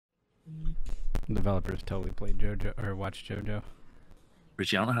Developers totally played JoJo or watched JoJo.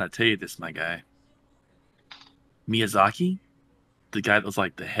 Richie, I don't know how to tell you this, my guy. Miyazaki, the guy that was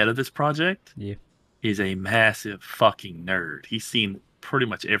like the head of this project, Yeah. is a massive fucking nerd. He's seen pretty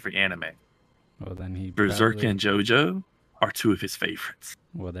much every anime. Well, then he. Berserk probably... and JoJo are two of his favorites.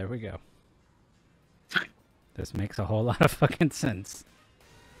 Well, there we go. This makes a whole lot of fucking sense.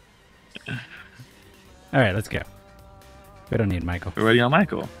 All right, let's go. We don't need Michael. We're ready on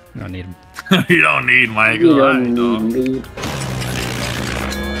Michael. We don't need him. You don't need Michael. You don't need me.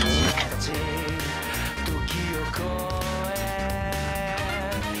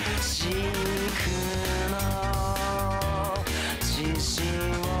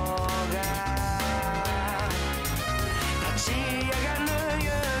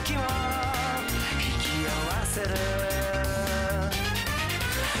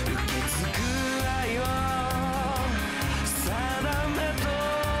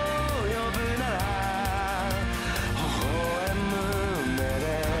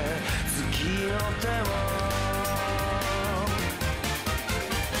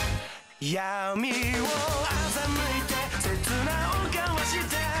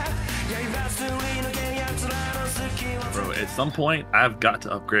 Bro, at some point, I've got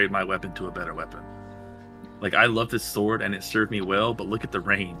to upgrade my weapon to a better weapon. Like, I love this sword and it served me well, but look at the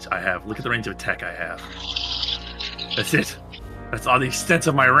range I have. Look at the range of attack I have. That's it. That's all the extent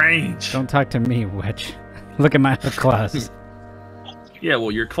of my range. Don't talk to me, Witch. Look at my claws. Yeah,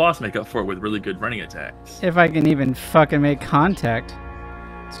 well, your claws make up for it with really good running attacks. If I can even fucking make contact.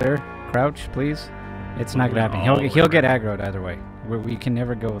 Sir, crouch, please. It's not gonna happen. He'll get aggroed either way. We can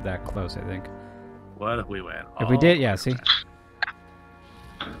never go that close, I think. What if we went? If we did, yeah, see?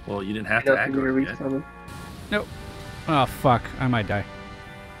 Well, you didn't have to aggro yet. Nope. Oh, fuck. I might die.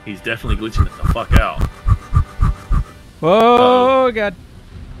 He's definitely glitching it the fuck out. Whoa, God.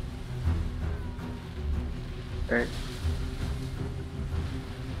 Alright.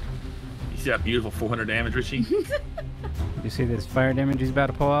 You see that beautiful 400 damage, Richie? You see this fire damage he's about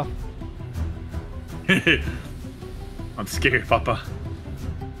to pull off? I'm scared, Papa.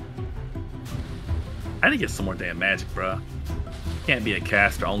 I need to get some more damn magic, bruh. Can't be a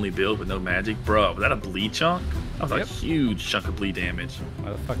caster only build with no magic. Bruh, was that a bleed chunk? That was a huge chunk of bleed damage.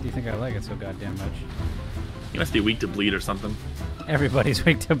 Why the fuck do you think I like it so goddamn much? You must be weak to bleed or something. Everybody's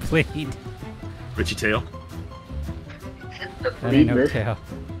weak to bleed. Richie Tail. That ain't no tail.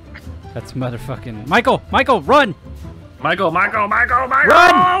 That's motherfucking... Michael! Michael, run! Michael!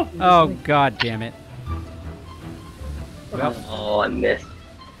 Run! Oh, god damn it. Well, Oh, I missed.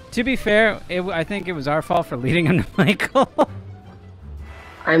 to be fair, I think it was our fault for leading him to Michael.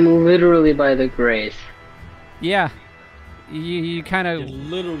 I'm literally by the grace. Yeah. You kind You're of...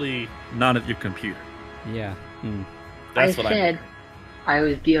 literally not at your computer. Yeah. That's I what said I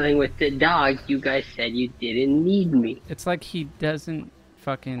was dealing with the dog. You guys said you didn't need me. It's like he doesn't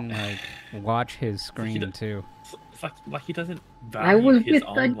fucking, like, watch his screen, too. It's like he doesn't I value was his with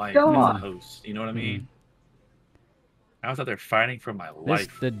own the life dog. as a host. You know what I mean? I was out there fighting for my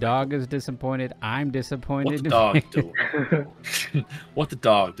life. The dog is disappointed. I'm disappointed. What the dog doing? What the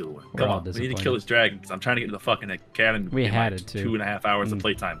dog doing? We're Come all on, we need to disappointed. kill this dragon because I'm trying to get to the fucking academy. We in had like it too. 2.5 hours of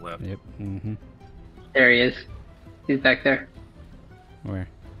playtime left. Yep. There he is. He's back there. Where?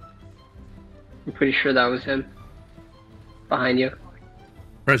 I'm pretty sure that was him. Behind you.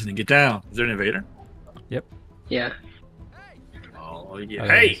 President, get down. Is there an invader? Yep. Yeah. Oh yeah. Oh,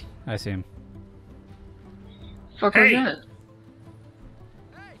 there he Hey! is. I see him. Fuck Hey! was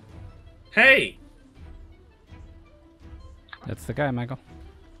that? Hey! That's the guy, Michael.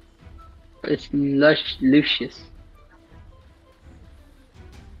 It's Lucius.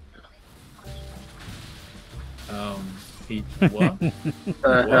 He what?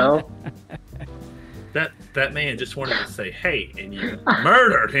 Hell? That man just wanted to say hey, and you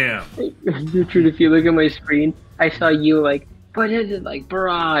murdered him. Richard, if you look at my screen, I saw you like, but it is like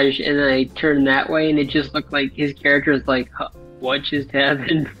barrage, and then I turned that way, and it just looked like his character is like, huh, what just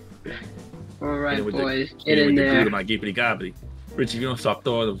happened? Alright, boys, get in there. My gippity gobbity. Richie, if you don't stop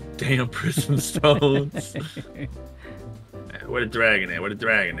throwing those damn prism stones. Where the dragon at? Where the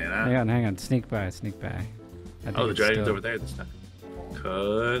dragon at? Huh? Hang on. Sneak by. Oh, the dragon's over there this time.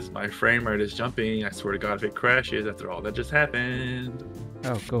 Cause my frame rate is jumping. I swear to God, if it crashes after all that just happened,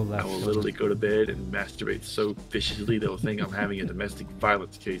 Oh, go left. I will literally go to bed and masturbate so viciously they'll think I'm having a domestic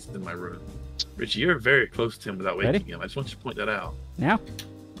violence case in my room. Richie, you're very close to him without waking him. I just want you to point that out. Now?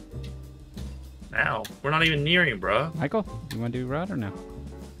 Now, we're not even near him, bruh. Michael, you want to do rod or no?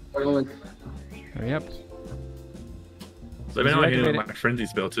 Hurry up. So I hit with my frenzy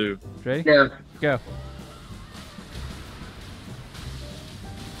spell too. Ready? Yeah. Go.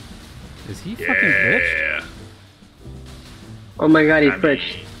 Is he fucking glitched? Yeah. Oh my god, he's I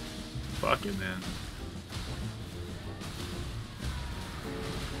glitched. mean, fucking man.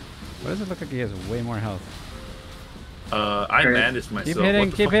 Why does it look like he has way more health? I managed myself. Keep hitting,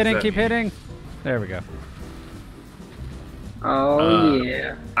 What the keep fuck does hitting, that keep mean? hitting. There we go. Oh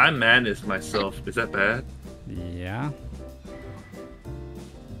yeah. I managed myself. Is that bad? Yeah.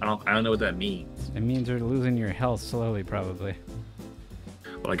 I don't know what that means. It means you're losing your health slowly, probably.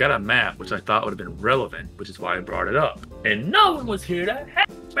 Well, I got a map, which I thought would have been relevant, which is why I brought it up. And no one was here to help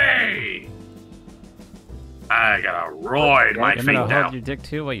me! I gotta roid my I'm feet gonna now. hold your dick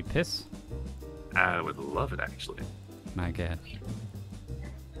too while you piss. I would love it, actually. My god.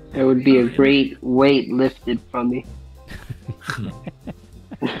 It would be a great weight lifted from me.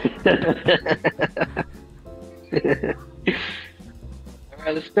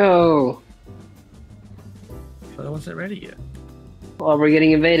 Alright, let's go. But I wasn't ready yet. Oh, we're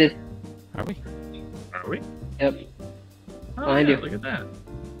getting invaded. Are we? Are we? Yep. Oh, Behind yeah, you. look at that.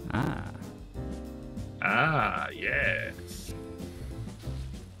 Ah. Ah, yes.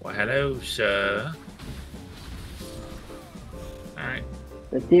 Well, hello, sir. Alright.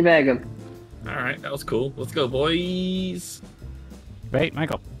 Let's teabag him. Alright, that was cool. Let's go, boys. Wait,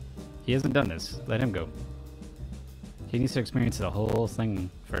 Michael. He hasn't done this. Let him go. He needs to experience the whole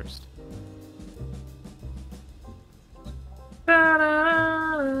thing first.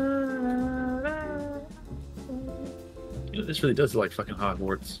 You know, this really does look like fucking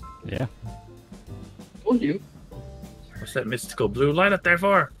Hogwarts. Yeah. Told you. What's that mystical blue light up there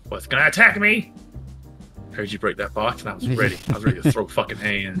for? What's gonna attack me? Heard you break that box and I was ready. I was ready to throw fucking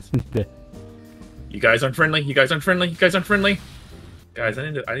hands. You guys aren't friendly. You guys aren't friendly. You guys aren't friendly. Guys, I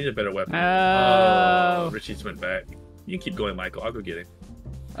need a better weapon. Oh. Richie's went back. You can keep going, Michael. I'll go get him.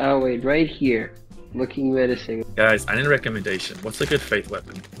 Oh wait, right here. Looking menacing. Guys, I need a recommendation. What's a good faith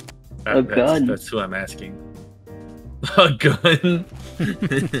weapon? A gun. That's who I'm asking. A gun?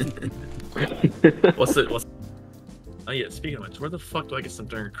 What's it? Oh yeah, speaking of which, where the fuck do I get some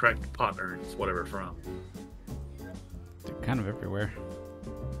darn cracked pot urns, whatever, from? They're kind of everywhere.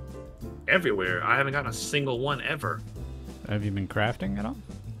 Everywhere. I haven't gotten a single one ever. Have you been crafting at all?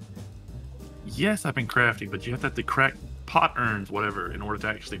 Yes, I've been crafting, but you have to crack pot urns, whatever, in order to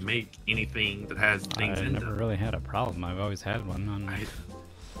actually make anything that has things I in never them. really had a problem. I've always had one on my...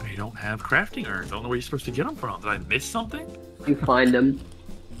 I don't have crafting urns. I don't know where you're supposed to get them from. Did I miss something? You find them.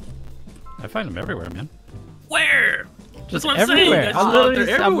 I find them everywhere, man. Where? Just That's what I'm everywhere. saying. I'm They're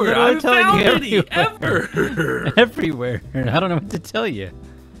literally everywhere. I haven't telling found you any everywhere. ever. Everywhere. I don't know what to tell you.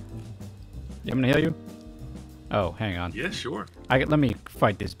 You want me to heal you? Oh, hang on. Yeah, sure. Let me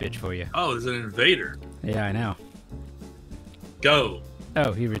fight this bitch for you. Oh, there's an invader. Yeah, I know. Go.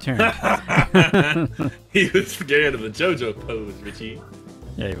 Oh, he returned. He was scared of the JoJo pose, Richie.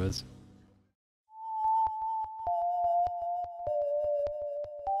 Yeah, he was.